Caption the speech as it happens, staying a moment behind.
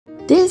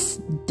This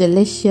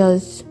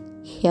delicious,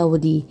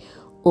 healthy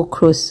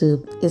okra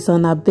soup is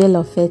on our bill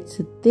of fare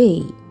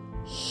today.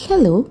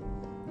 Hello,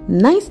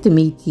 nice to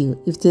meet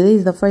you. If today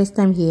is the first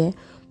time here,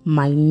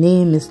 my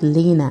name is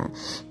Lena.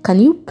 Can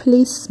you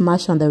please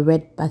smash on the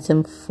red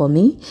button for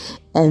me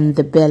and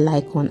the bell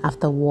icon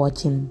after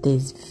watching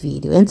this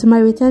video? And to my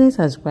returning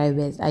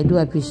subscribers, I do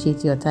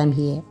appreciate your time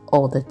here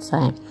all the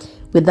time.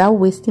 Without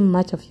wasting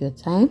much of your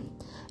time,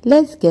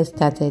 let's get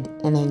started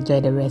and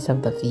enjoy the rest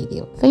of the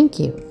video. Thank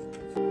you.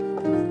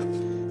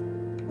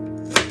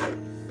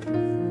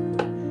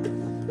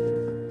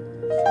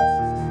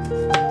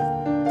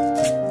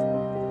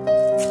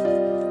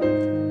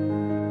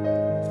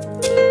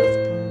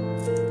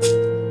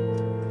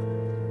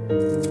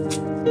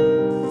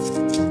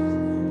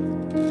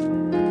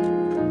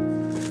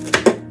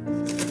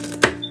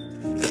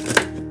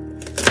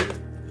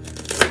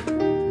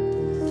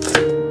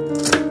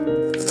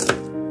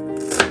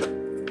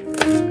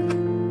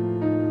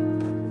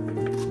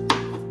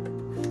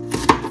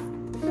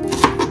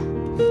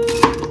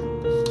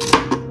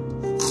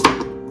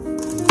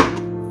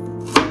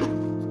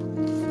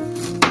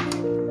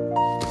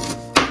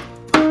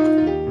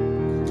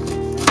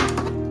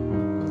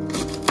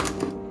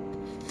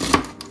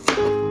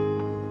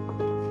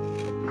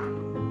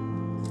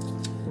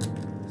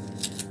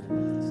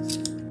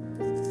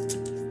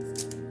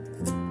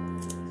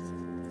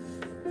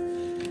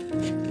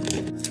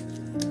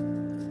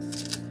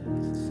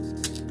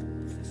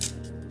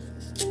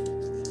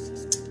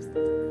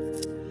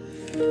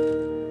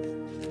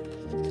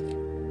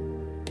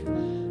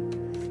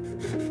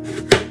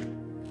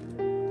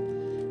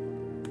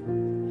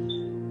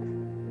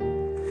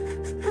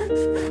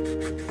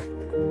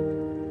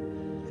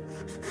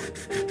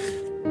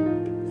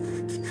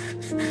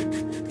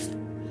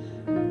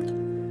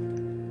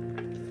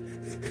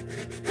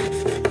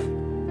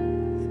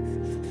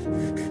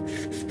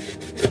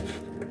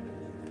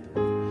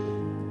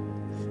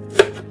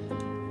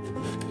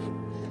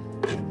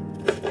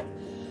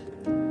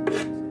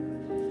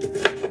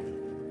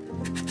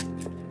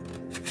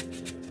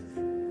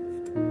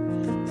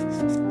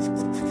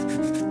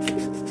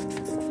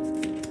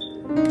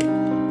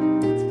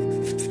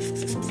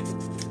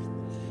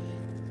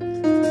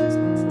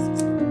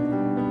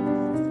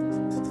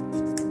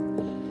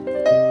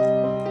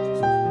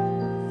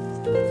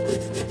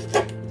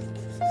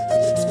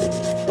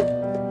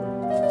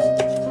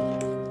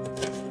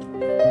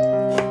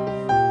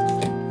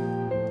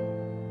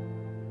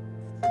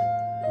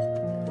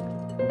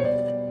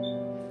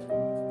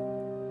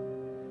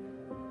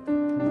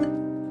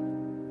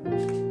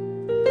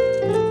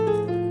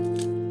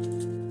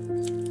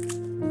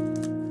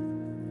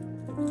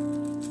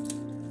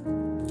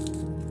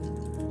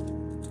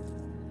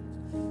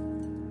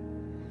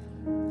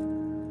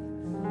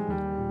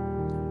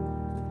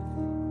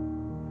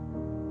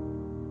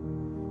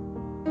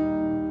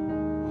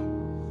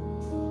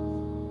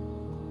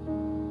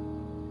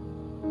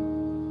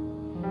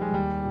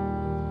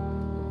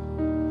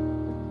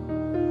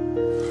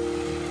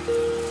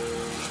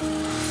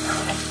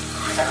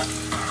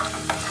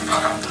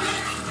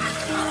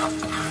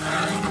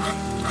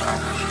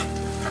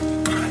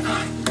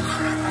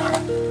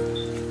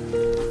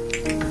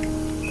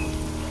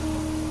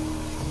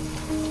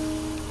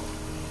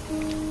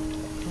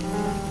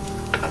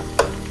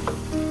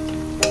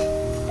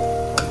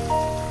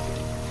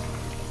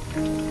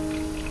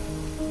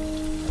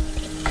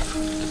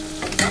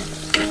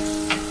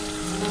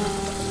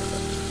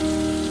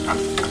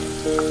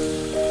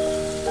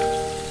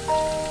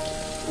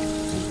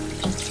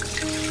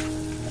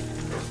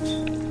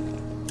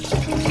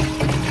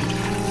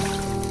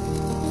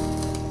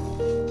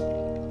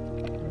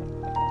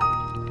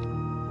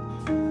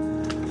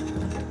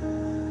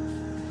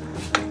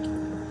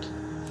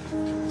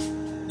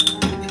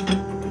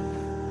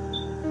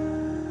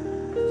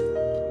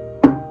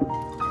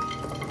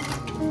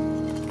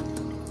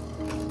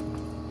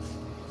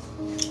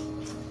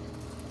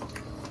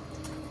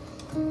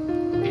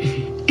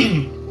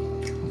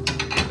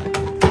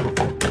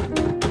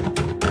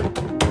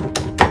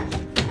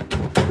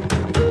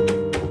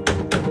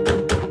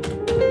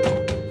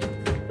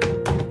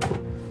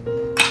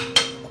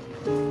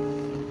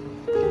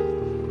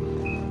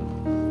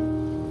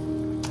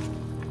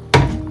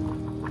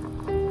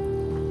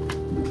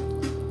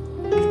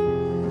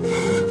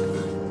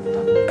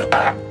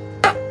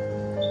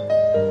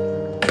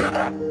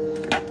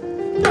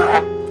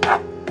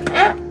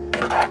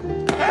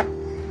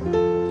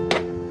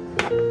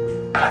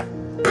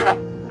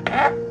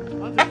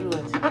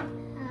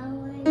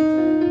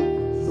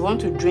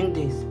 To drink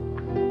this,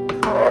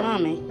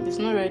 mommy, it's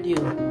not ready.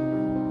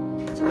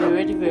 It's will be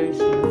ready very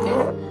soon, okay?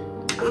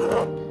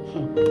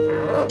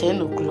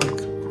 10 o'clock.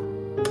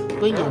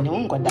 When you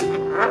don't go that,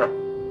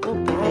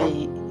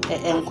 okay,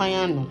 and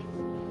Quayano.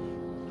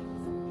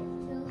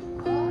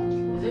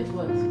 Is it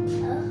what?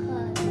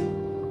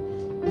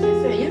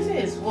 You say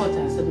it's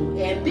water, so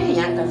and be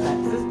younger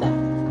sister.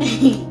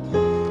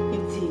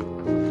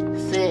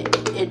 It's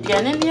a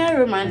Ghanaian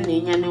Roman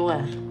name,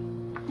 anywhere.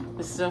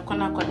 So,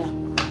 Konakoda.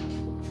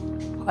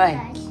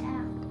 Why?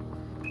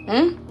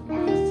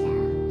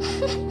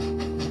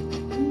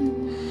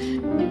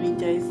 Maybe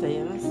just say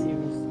I'm not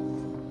serious.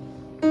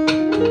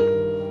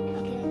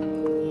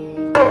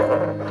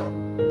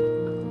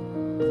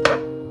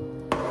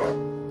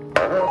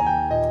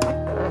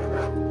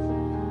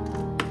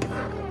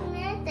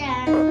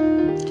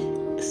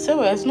 So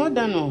it's not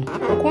done. No,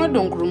 I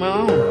don't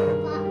remember.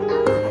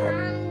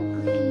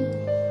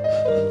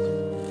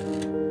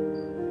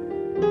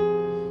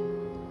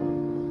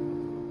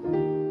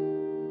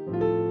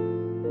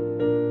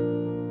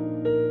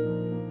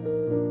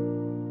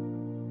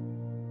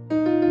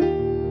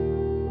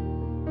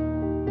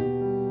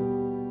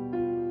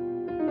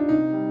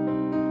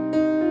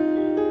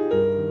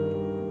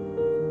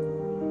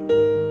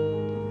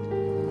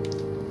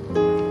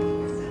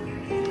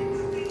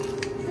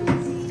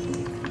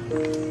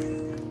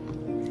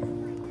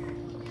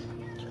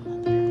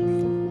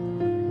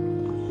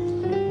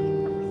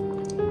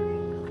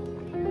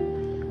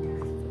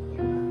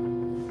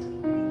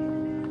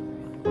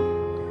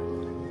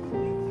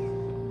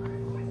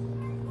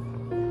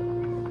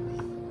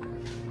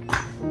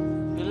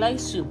 Like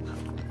soup.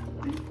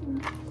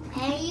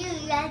 And you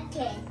like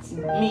it?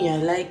 Me, I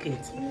like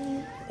it.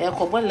 I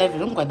can't believe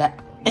you got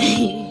that.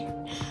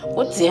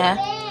 What's here?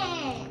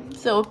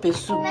 So,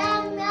 soup.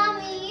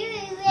 Mommy, you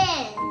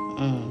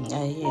win. I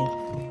hear.